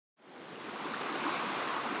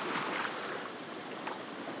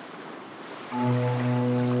The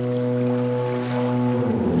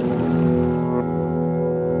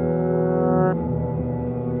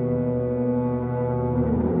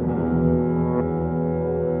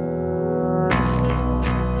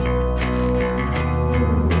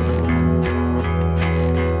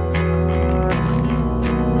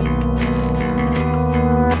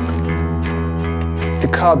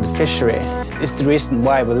cod fishery is the reason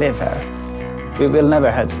why we live here. We will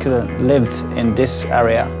never could have lived in this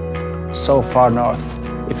area so far north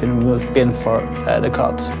if it had been for the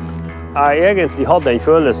cod. Jeg egentlig hadde den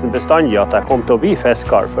følelsen bestandig at jeg kom til å bli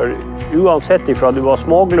fisker, for uansett ifra du var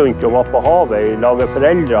småglunt og var på havet, laget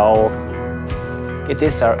foreldre og... It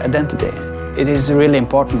is our identity. It is really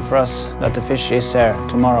important for us that the fish is here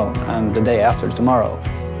tomorrow and the day after tomorrow.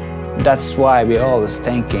 That's why we're always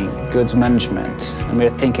thinking good management, and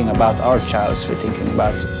we're thinking about our childs, we're thinking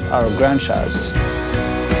about our grandchilds.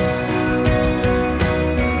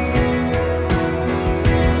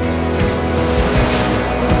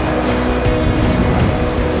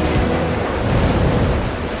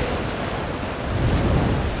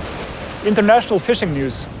 International fishing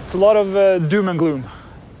news, it's a lot of doom and gloom.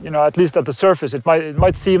 You know, at least at the surface, it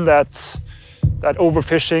might seem that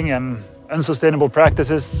overfishing and unsustainable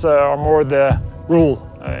practices are more the rule,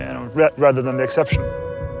 rather than the exception.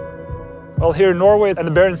 Well, here in Norway and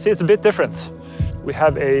the Barents Sea, it's a bit different. We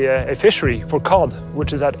have a fishery for cod,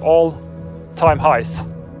 which is at all-time highs.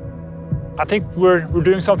 I think we're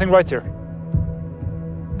doing something right here.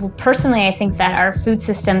 Well, personally, I think that our food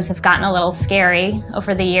systems have gotten a little scary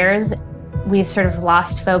over the years. We've sort of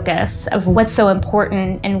lost focus of what's so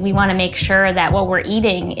important, and we want to make sure that what we're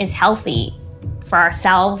eating is healthy for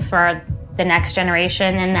ourselves, for the next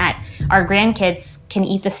generation, and that our grandkids can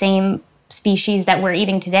eat the same species that we're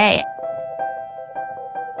eating today.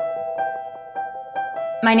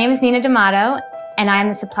 My name is Nina D'Amato, and I'm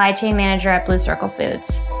the supply chain manager at Blue Circle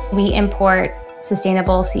Foods. We import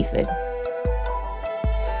sustainable seafood.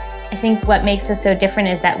 I think what makes us so different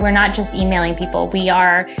is that we're not just emailing people. We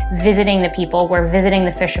are visiting the people, we're visiting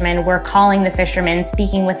the fishermen, we're calling the fishermen,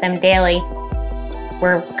 speaking with them daily.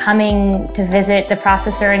 We're coming to visit the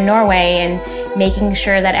processor in Norway and making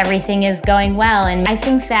sure that everything is going well. And I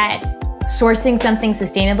think that sourcing something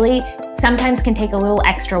sustainably sometimes can take a little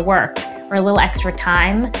extra work or a little extra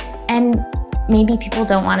time. And maybe people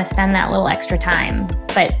don't want to spend that little extra time,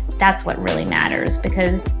 but that's what really matters,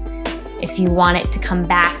 because if you want it to come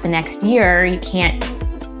back the next year, you can't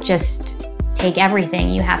just take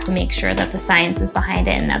everything. You have to make sure that the science is behind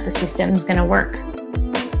it and that the system's going to work.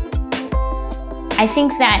 I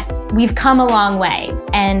think that we've come a long way,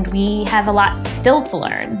 and we have a lot still to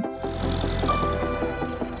learn.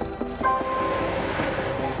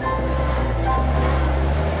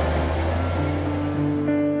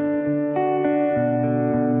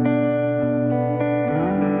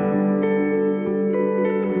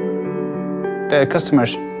 The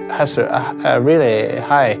customers has a really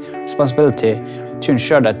high responsibility to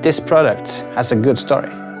ensure that this product has a good story.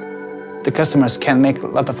 The customers can make a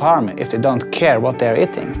lot of harm if they don't care what they're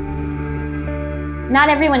eating. Not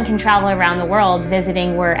everyone can travel around the world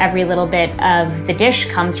visiting where every little bit of the dish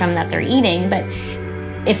comes from that they're eating, but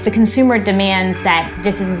if the consumer demands that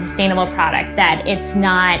this is a sustainable product, that it's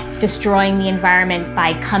not destroying the environment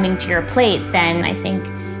by coming to your plate, then I think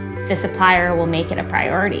the supplier will make it a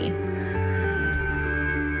priority.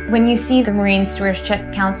 When you see the Marine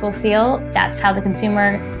Stewardship Council seal, that's how the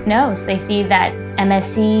consumer knows. They see that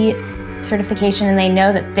MSC certification, and they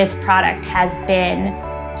know that this product has been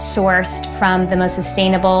sourced from the most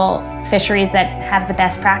sustainable fisheries that have the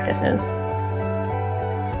best practices.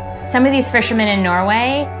 Some of these fishermen in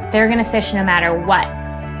Norway, they're going to fish no matter what.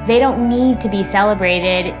 They don't need to be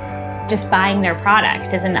celebrated. Just buying their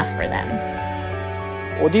product is enough for them.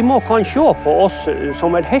 Og de må kan se på oss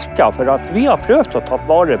som helter, for at vi har prøvd å ta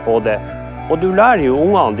vare på det. Og du lærer jo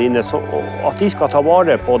ungene dine at de skal ta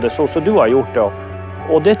vare på det sånn som du har gjort det.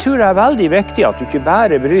 Og det tror jeg er veldig viktig, at du ikke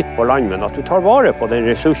bare bryter på land, men at du tar vare på den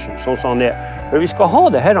ressursen sånn som den er. For vi skal ha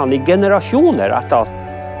det her i generasjoner etter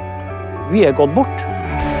at vi er gått bort.